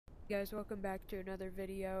Guys, welcome back to another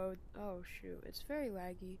video. Oh shoot, it's very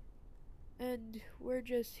laggy. And we're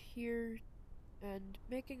just here and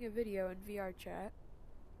making a video in VRChat.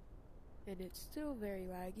 And it's still very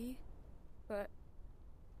laggy. But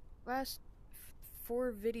last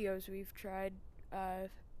 4 videos we've tried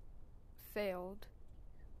failed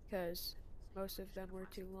because most of them were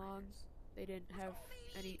too long. They didn't have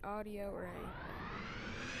any audio or anything.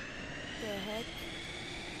 What the heck?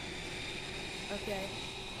 Okay.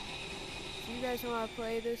 If you guys want to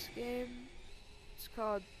play this game, it's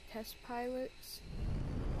called Test Pilots,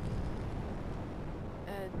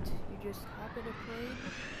 and you just hop in a plane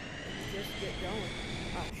and you just get going.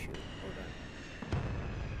 Oh shoot, hold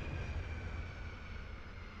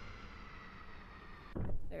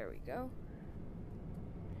on. There we go.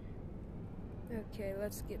 Okay,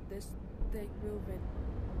 let's get this thing moving.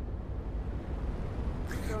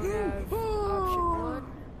 We're going to have option 1.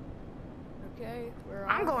 Okay, we're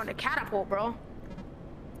off. I'm going to catapult, bro.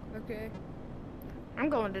 Okay. I'm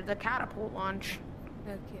going to the catapult launch.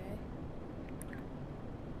 Okay.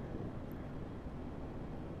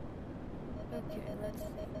 Okay, let's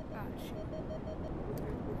see. Ah, shit.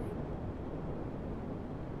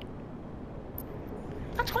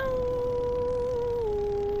 Let's go!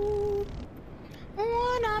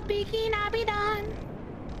 Wanna be done.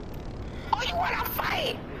 Oh, you wanna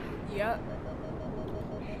fight? Yep.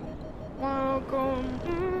 Welcome.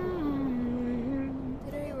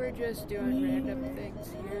 Today we're just doing random things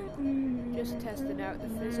here. Just testing out the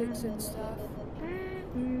physics and stuff.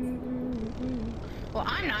 Well,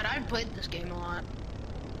 I'm not. I've played this game a lot.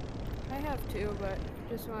 I have too, but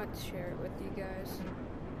just wanted to share it with you guys.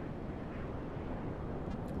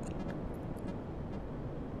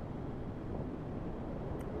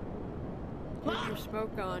 Put your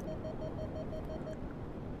smoke on.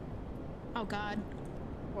 Oh, God.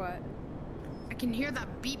 What? I can hear that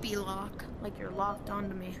beepy lock, like you're locked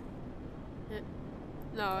onto me.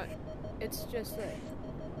 No, it's just that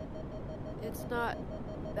it's not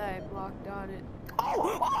that I'm locked on it.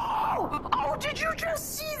 Oh, did you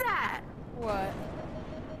just see that? What?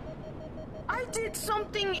 I did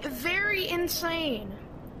something very insane.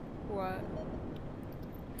 What?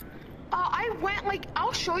 I went like,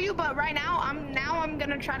 I'll show you, but right now I'm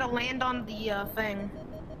gonna try to land on the thing.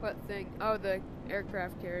 What thing? Oh, the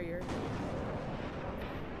aircraft carrier.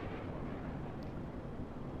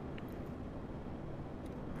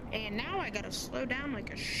 And now I gotta slow down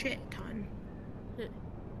like a shit ton.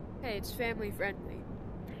 Hey, it's family friendly.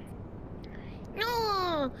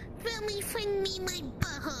 No, family friendly, my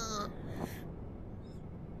butthole.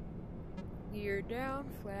 Gear down,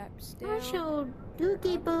 flaps down. Also,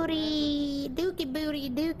 dookie booty, dookie booty,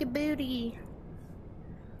 dookie booty.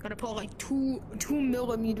 Gotta put like 2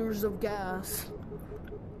 millimeters of gas.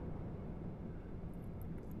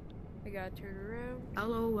 I gotta turn around.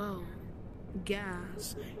 LOL.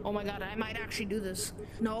 Gas. Oh my god, I might actually do this.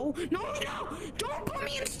 No! Don't put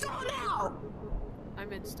me in stall now!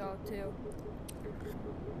 I'm installed too.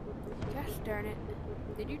 Gosh darn it.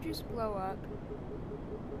 Did you just blow up?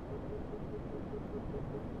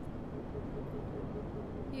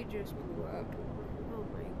 You just blew up. Oh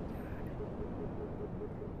my god.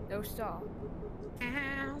 No stall.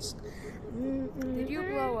 Gas. Did you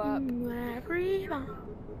blow up?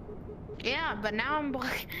 Yeah, but now I'm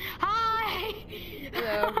black. Hi!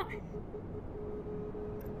 Hello.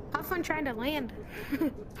 Have fun trying to land.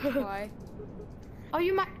 Why? Oh,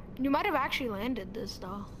 you might have actually landed this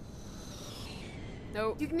though.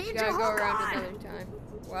 Nope. You need gotta your go hook around on. another time.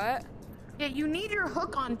 What? Yeah, you need your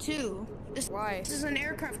hook on too. Why? This is an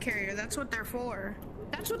aircraft carrier. That's what they're for.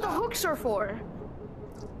 That's what the hooks are for.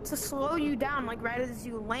 To slow you down, like right as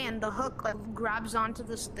you land, the hook like grabs onto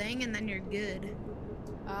this thing, and then you're good.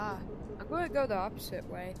 Ah, I'm gonna go the opposite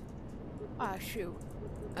way. Ah, shoot.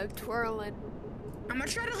 I'm twirling. I'm gonna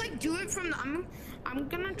try to like do it from the. I'm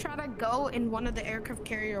gonna try to go in one of the aircraft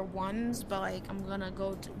carrier ones, but like I'm gonna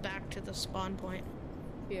go back to the spawn point.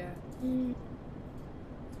 Yeah.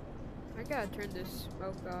 I gotta turn this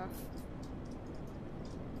smoke off.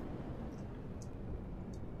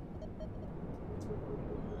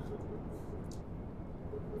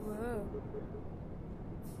 Whoa.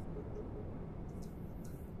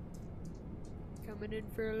 Coming in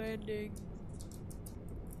for a landing.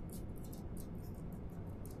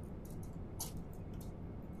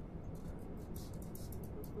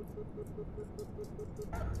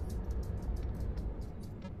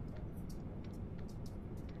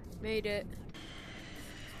 Made it.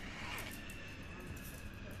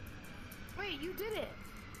 Wait, you did it.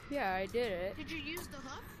 Yeah, I did it. Did you use the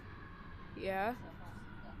hook? Yeah.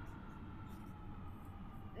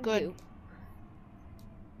 Good.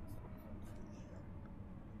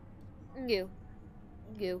 Goo.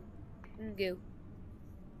 Goo. Goo.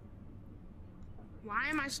 Why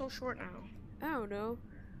am I so short now? I don't know.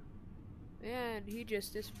 And he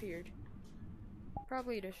just disappeared.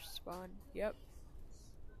 Probably to spawn. Yep.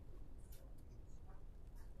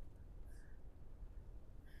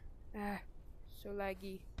 Ah, so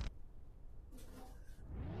laggy.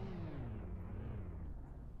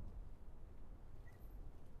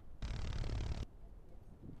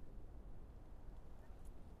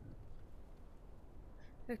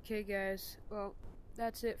 Okay, guys. Well,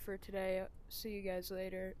 that's it for today. See you guys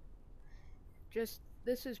later.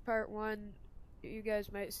 This is part 1. You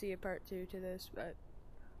guys might see a part 2 to this, but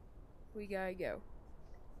we gotta go.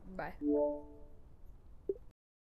 Bye.